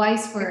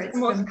 Wise words. It's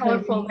the most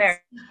colorful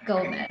there.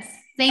 Gomez.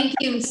 Thank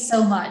you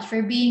so much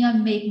for being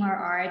on Make More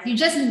Art. You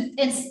just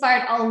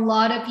inspired a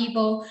lot of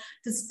people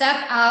to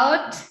step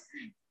out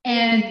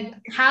and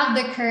have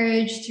the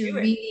courage to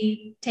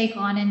really take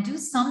on and do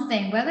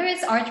something, whether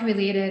it's art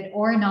related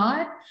or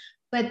not,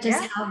 but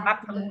just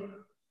have the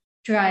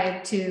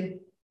drive to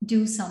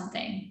do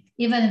something,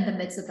 even in the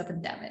midst of the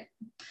pandemic.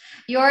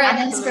 You're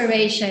an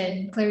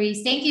inspiration,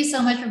 Clarice. Thank you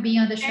so much for being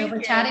on the show, for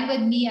chatting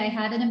with me. I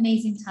had an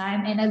amazing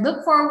time, and I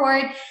look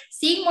forward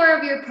seeing more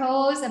of your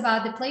posts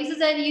about the places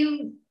that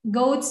you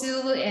go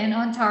to in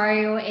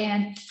Ontario,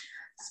 and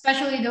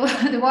especially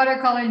the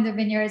watercolor in the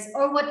vineyards,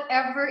 or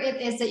whatever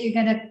it is that you're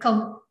gonna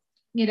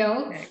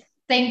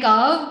think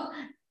of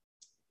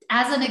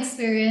as an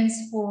experience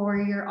for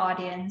your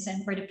audience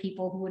and for the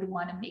people who would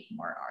want to make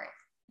more art.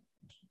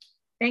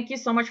 Thank you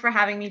so much for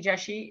having me,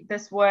 Jeshi.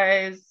 This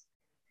was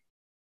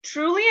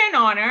truly an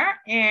honor,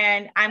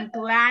 and I'm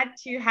glad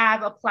to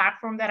have a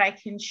platform that I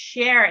can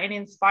share and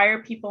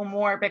inspire people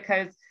more,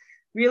 because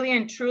really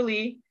and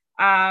truly,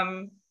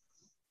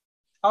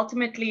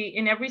 ultimately,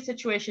 in every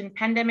situation,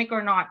 pandemic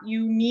or not,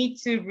 you need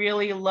to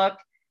really look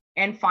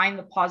and find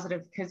the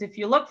positive, because if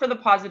you look for the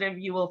positive,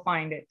 you will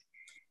find it.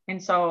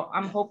 And so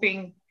I'm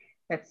hoping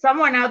that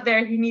someone out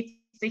there who needs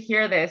to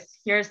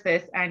hears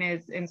this and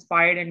is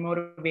inspired and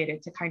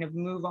motivated to kind of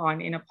move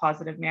on in a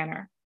positive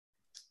manner.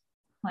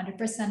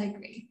 100%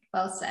 agree.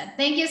 Well said.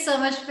 Thank you so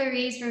much,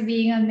 Clarice, for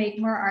being on Make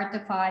More Art the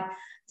Pod.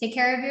 Take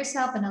care of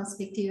yourself, and I'll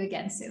speak to you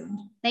again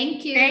soon.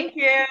 Thank you. Thank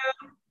you.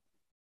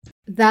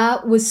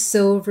 That was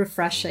so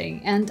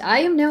refreshing, and I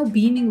am now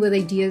beaming with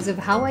ideas of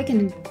how I can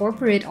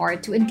incorporate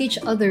art to engage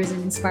others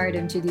and inspire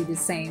them to do the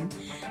same.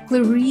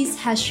 Clarice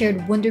has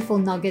shared wonderful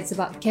nuggets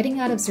about getting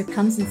out of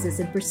circumstances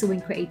and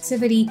pursuing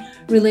creativity,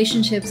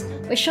 relationships,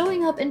 by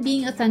showing up and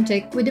being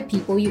authentic with the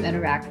people you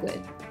interact with.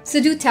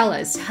 So do tell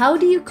us, how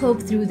do you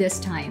cope through this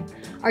time?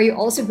 Are you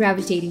also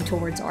gravitating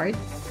towards art?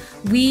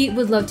 We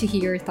would love to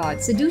hear your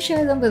thoughts, so do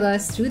share them with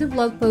us through the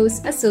blog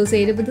post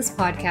associated with this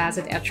podcast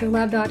at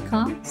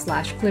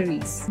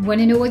etcherlab.com/Clarice.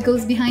 Want to know what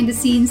goes behind the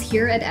scenes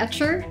here at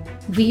Etcher?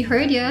 We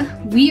heard ya!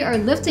 We are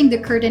lifting the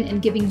curtain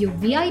and giving you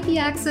VIP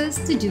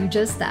access to do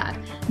just that.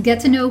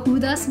 Get to know who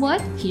does what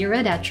here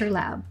at Etcher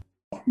Lab.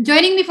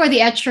 Joining me for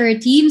the Etcher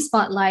Team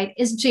Spotlight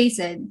is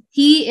Jason.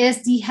 He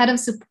is the head of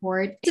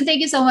support. So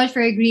thank you so much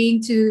for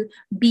agreeing to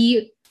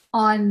be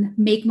on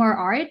Make More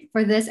Art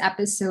for this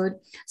episode.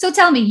 So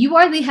tell me, you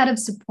are the head of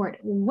support.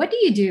 What do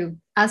you do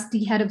as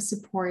the head of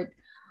support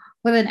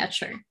within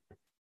Etcher?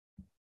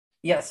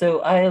 Yeah, so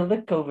I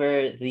look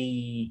over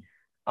the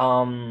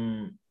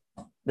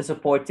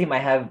support team. I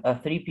have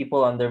 3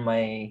 people under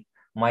my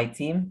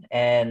team,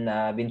 and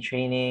I've been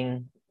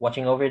training,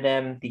 watching over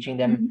them, teaching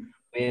them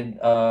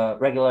with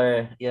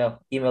regular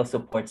email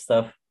support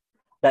stuff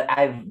that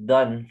I've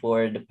done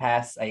for the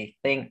past, I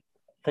think,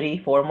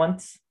 3-4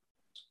 months.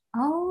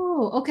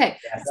 Oh, okay.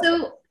 Yeah.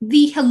 So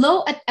the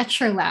Hello at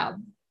Etcher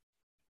Lab.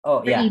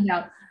 Oh, yeah.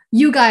 Email.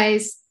 You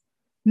guys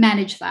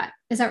manage that.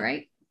 Is that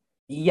right?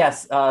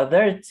 Yes,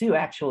 there are 2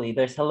 actually.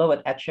 There's Hello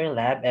at Etcher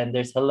Lab and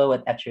there's Hello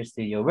at Etcher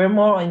Studio. We're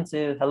more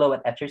into Hello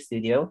at Etcher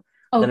Studio.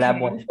 Okay. The lab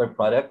one is for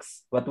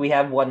products, but we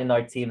have one in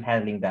our team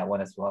handling that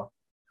one as well.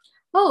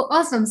 Oh,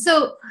 awesome.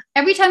 So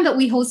every time that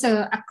we host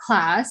a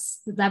class,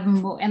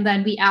 and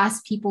then we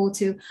ask people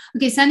to,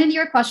 send in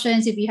your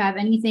questions if you have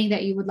anything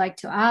that you would like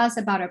to ask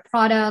about our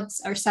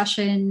products, our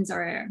sessions,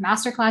 or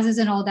master classes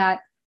and all that,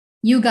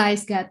 you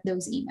guys get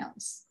those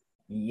emails.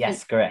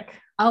 Yes, correct.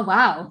 Oh,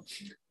 wow.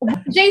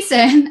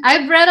 Jason,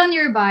 I've read on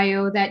your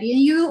bio that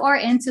you are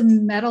into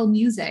metal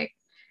music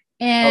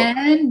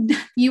and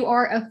you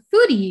are a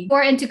foodie. You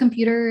are into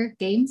computer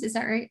games, is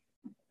that right?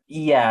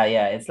 Yeah.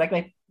 It's like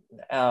my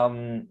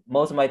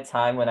most of my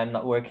time when I'm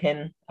not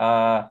working,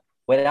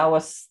 when I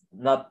was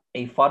not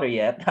a father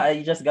yet,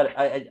 I just got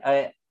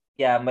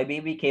my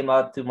baby came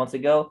out 2 months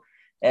ago,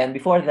 and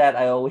before that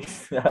I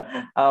always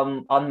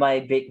on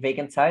my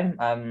vacant time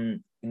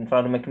I'm in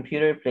front of my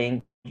computer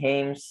playing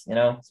games,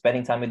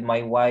 spending time with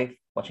my wife,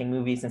 watching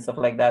movies and stuff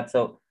like that.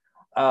 So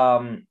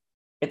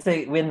it's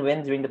a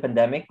win-win. During the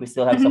pandemic we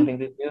still have something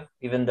to do,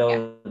 even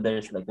though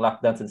there's like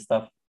lockdowns and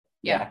stuff.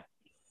 Yeah.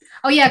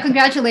 Oh yeah,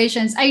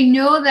 congratulations. I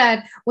know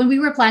that when we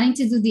were planning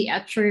to do the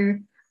Etcher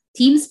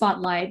Team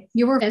Spotlight,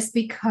 you were pissed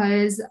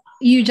because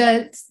you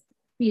just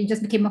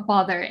became a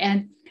father,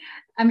 and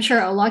I'm sure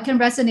a lot can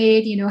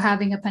resonate,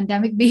 having a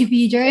pandemic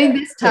baby during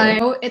this time.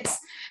 So it's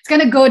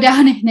gonna go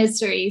down in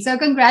history. So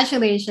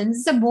congratulations.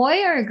 It's a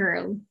boy or a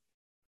girl?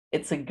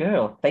 It's a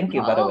girl. Thank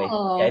you, by the way.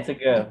 Yeah, it's a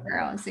girl.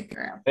 It's a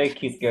girl. Very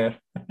cute girl.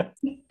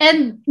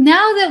 And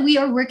now that we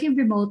are working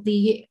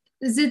remotely,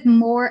 is it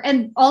more,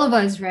 and all of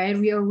us, right?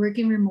 We are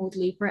working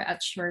remotely for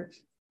Etcher.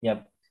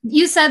 Yep.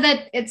 You said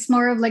that it's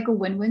more of like a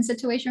win-win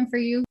situation for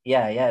you.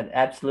 Yeah,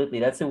 absolutely.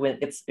 That's a win.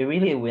 It's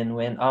really a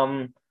win-win.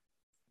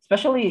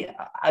 Especially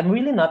I'm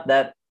really not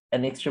that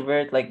an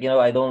extrovert. Like,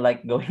 I don't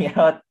like going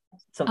out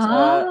most of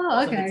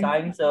the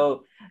time.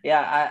 So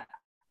yeah,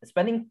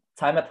 spending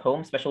time at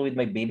home, especially with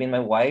my baby and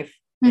my wife,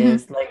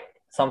 is like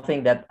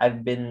something that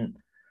I've been,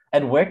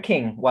 and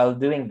working while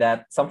doing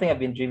that, something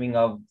I've been dreaming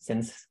of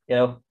since,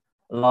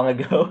 long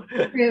ago.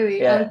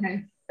 Really? Yeah.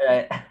 Okay.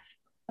 Right.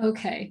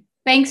 Okay.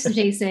 Thanks,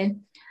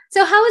 Jason.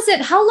 So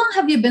how long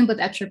have you been with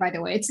Etcher, by the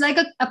way? It's like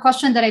a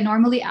question that I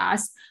normally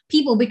ask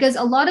people, because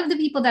a lot of the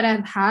people that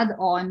I've had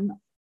on,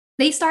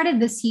 they started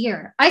this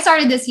year. I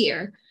started this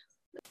year.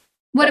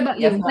 What about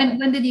you?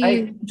 When did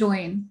you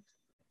join?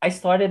 I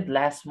started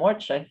last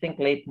March, I think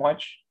late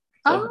March.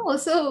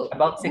 So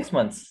about 6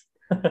 months.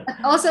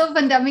 Also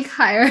pandemic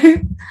hire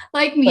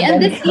like me,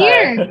 and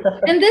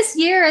this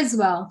year as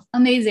well.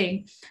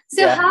 Amazing.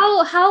 So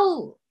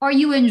how are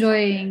you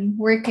enjoying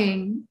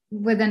working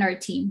within our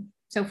team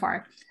so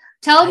far?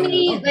 Tell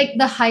me like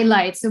the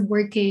highlights of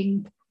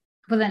working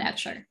within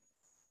Etcher.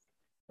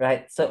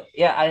 Right. So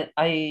yeah,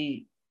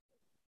 I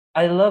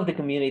love the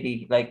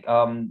community, like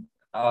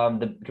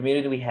the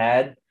community we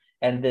had,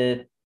 and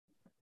the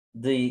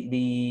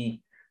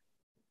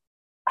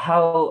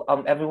how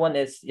everyone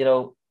is,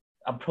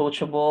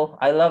 approachable.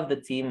 I love the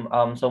team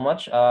so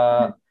much.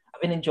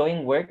 I've been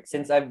enjoying work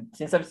since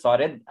I've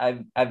started.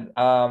 I've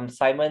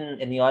Simon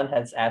and Yon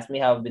has asked me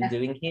how I've been Yeah.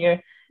 doing here,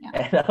 Yeah.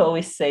 and I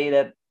always say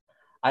that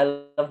I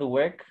love the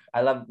work,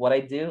 I love what I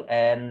do,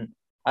 and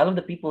I love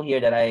the people here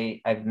that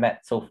I've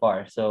met so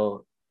far.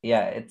 So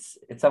yeah, it's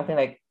something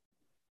like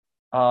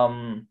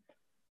um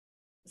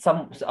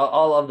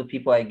all of the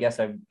people, I guess,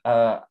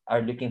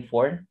 are looking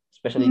for,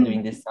 especially Mhm.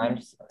 during these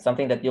times,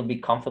 something that you'll be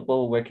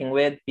comfortable working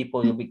with, people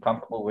you'll be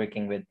comfortable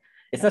working with.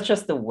 It's not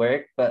just the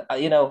work, but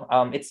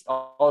it's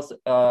also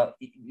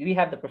we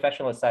have the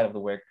professional side of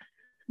the work,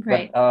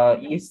 but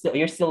Right.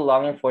 you're still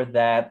longing for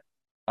that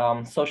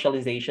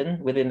socialization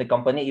within the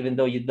company, even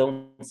though you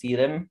don't see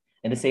them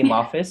in the same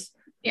office.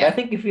 But I Yeah.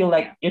 think you feel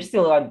like you're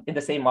still in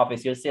the same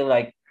office. You're still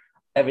like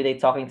every day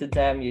talking to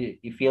them.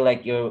 You feel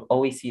like you're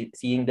always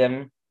seeing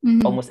them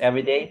Mhm. almost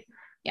every day.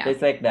 So Yeah.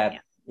 it's like that.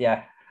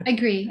 Yeah. I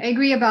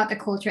agree about the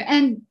culture.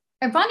 And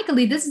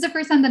ironically, this is the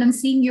first time that I'm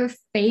seeing your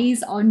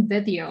face on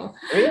video.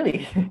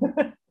 Really?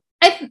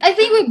 I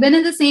think we've been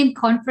in the same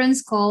conference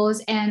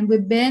calls and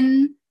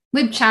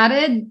we've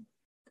chatted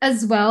as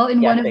well in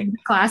Yeah, one I of think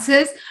the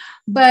classes.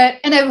 But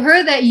and I've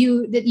heard that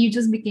you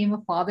just became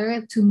a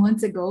father 2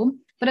 months ago,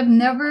 but I've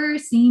never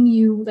seen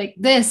you like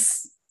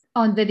this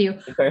on video.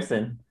 in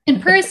person. In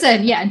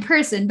person, yeah, in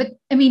person. But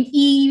I mean,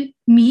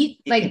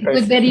 meet In like with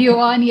person. video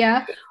on,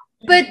 yeah.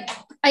 But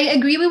I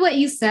agree with what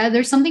you said.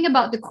 There's something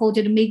about the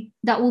culture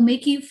that will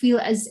make you feel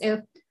as if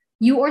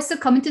you are still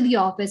coming to the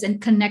office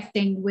and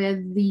connecting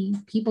with the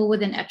people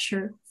within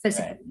Etcher Right.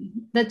 physically.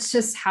 That's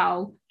just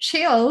how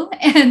chill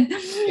and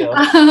Chill.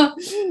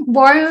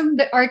 warm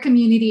our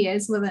community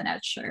is within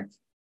Etcher.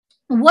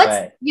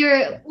 Right.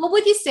 Yeah. What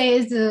would you say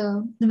is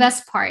the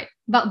best part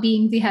about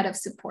being the head of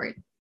support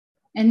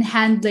and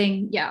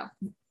handling, yeah,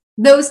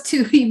 those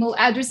two email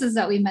addresses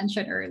that we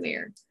mentioned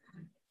earlier?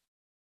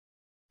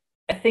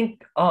 I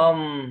think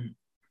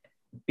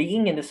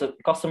being in the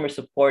customer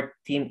support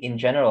team in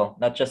general,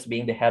 not just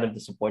being the head of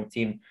the support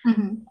team,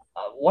 Mhm.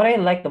 what I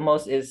like the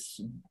most is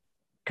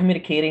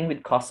communicating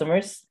with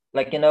customers.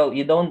 Like,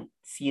 you don't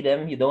see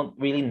them, you don't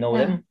really know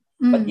Yeah. them,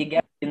 but you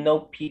get to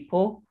know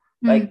people.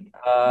 Like,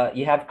 Mhm.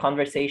 you have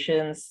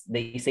conversations,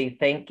 they say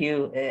thank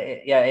you.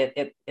 Yeah,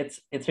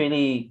 it's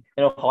really,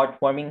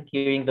 heartwarming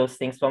hearing those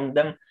things from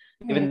them,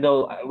 even Right.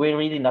 though we're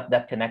really not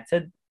that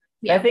connected.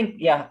 I Yeah. think,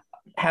 yeah,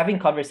 having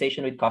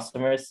conversation with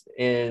customers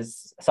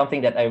is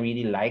something that I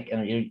really like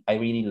and I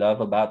really love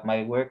about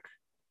my work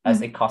as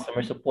a Mhm.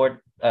 customer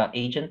support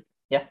agent.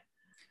 Yeah.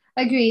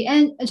 Agree.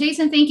 And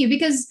Jason, thank you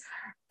because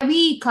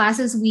every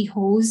classes we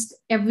host,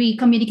 every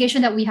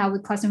communication that we have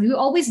with customers, we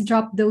always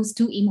drop those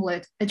two email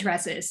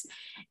addresses,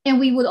 and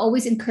we would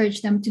always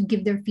encourage them to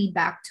give their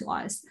feedback to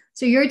us.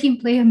 So your team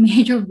play a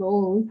major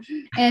role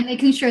in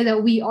making sure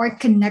that we are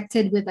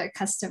connected with our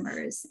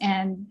customers.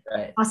 And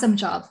Right. awesome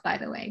job, by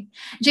the way,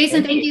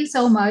 Jason. Thank Thank you. you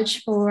so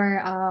much for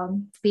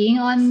being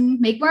on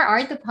Make More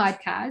Art, the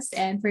podcast,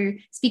 and for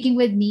speaking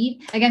with me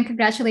again.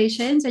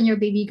 Congratulations on your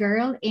baby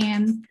girl,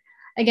 and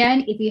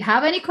again, if you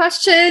have any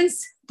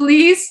questions,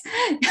 please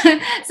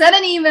send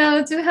an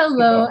email to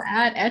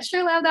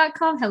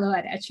hello@etcherlab.com,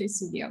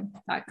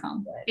 hello@etcherstudio.com.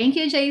 Right. Thank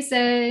you,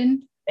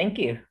 Jason. Thank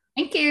you.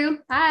 Thank you.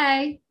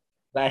 Bye.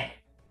 Bye.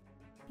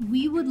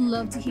 We would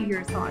love to hear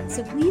your thoughts,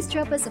 so please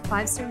drop us a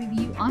 5-star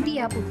review on the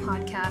Apple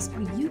Podcast,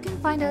 or you can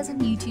find us on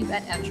YouTube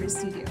at Etcher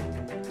Studio.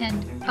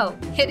 And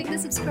hitting the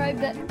subscribe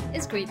button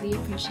is greatly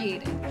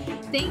appreciated.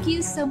 Thank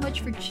you so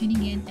much for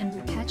tuning in, and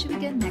we'll catch you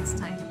again next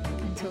time.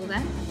 Until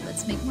then,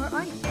 let's make more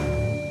art.